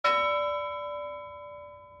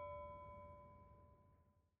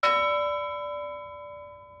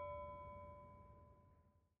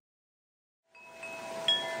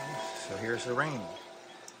here's the rain.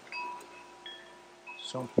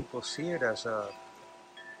 Some people see it as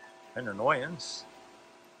an annoyance.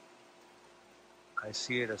 I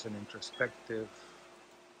see it as an introspective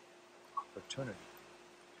opportunity.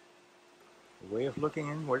 A way of looking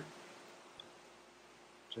inward,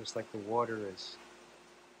 just like the water is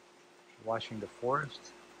washing the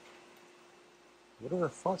forest. What are the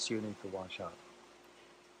thoughts you need to wash out?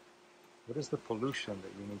 What is the pollution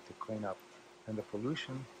that you need to clean up? And the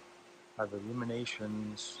pollution are the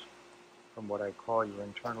ruminations from what I call your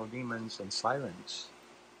internal demons and sirens.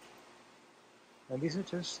 And these are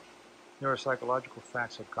just neuropsychological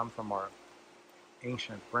facts that come from our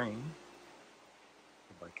ancient brain,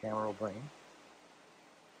 the bicameral brain.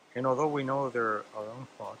 And although we know they're our own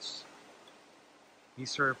thoughts,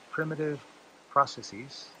 these are primitive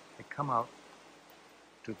processes that come out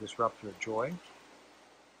to disrupt your joy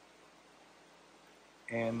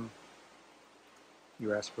and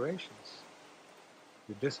your aspirations,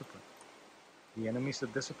 your discipline. The enemies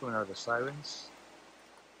of discipline are the sirens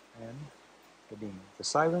and the demons. The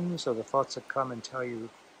sirens are the thoughts that come and tell you,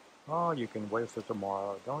 oh, you can wait for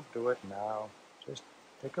tomorrow, don't do it now, just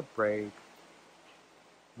take a break,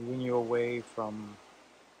 moving you away from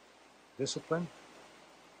discipline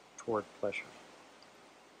toward pleasure.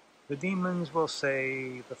 The demons will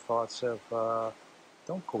say the thoughts of,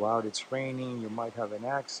 don't go out, it's raining, you might have an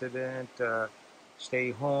accident,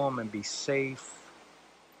 stay home and be safe.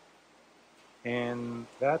 And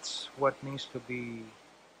that's what needs to be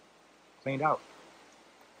cleaned out.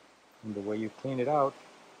 And the way you clean it out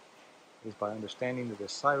is by understanding that the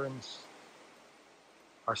sirens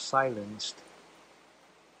are silenced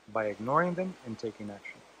by ignoring them and taking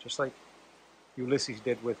action. Just like Ulysses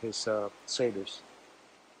did with his sailors.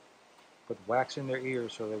 Put wax in their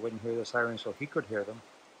ears so they wouldn't hear the sirens, so he could hear them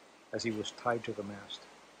as he was tied to the mast.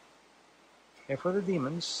 And for the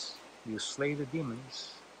demons, you slay the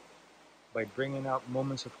demons by bringing out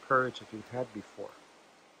moments of courage that you've had before.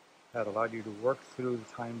 That allowed you to work through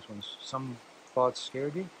the times when some thoughts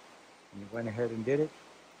scared you, and you went ahead and did it.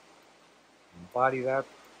 Embody that,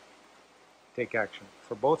 take action.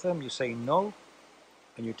 For both of them, you say no,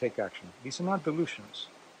 and you take action. These are not delusions.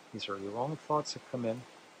 These are your own thoughts that come in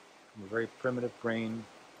from a very primitive brain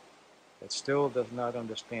that still does not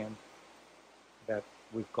understand that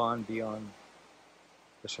we've gone beyond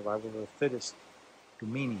the survival of the fittest to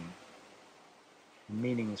meaning. And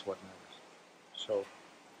meaning is what matters. So,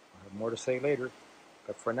 I'll have more to say later.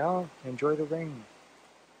 But for now, enjoy the rain.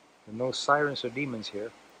 There are no sirens or demons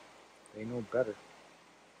here. They know better.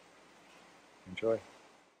 Enjoy.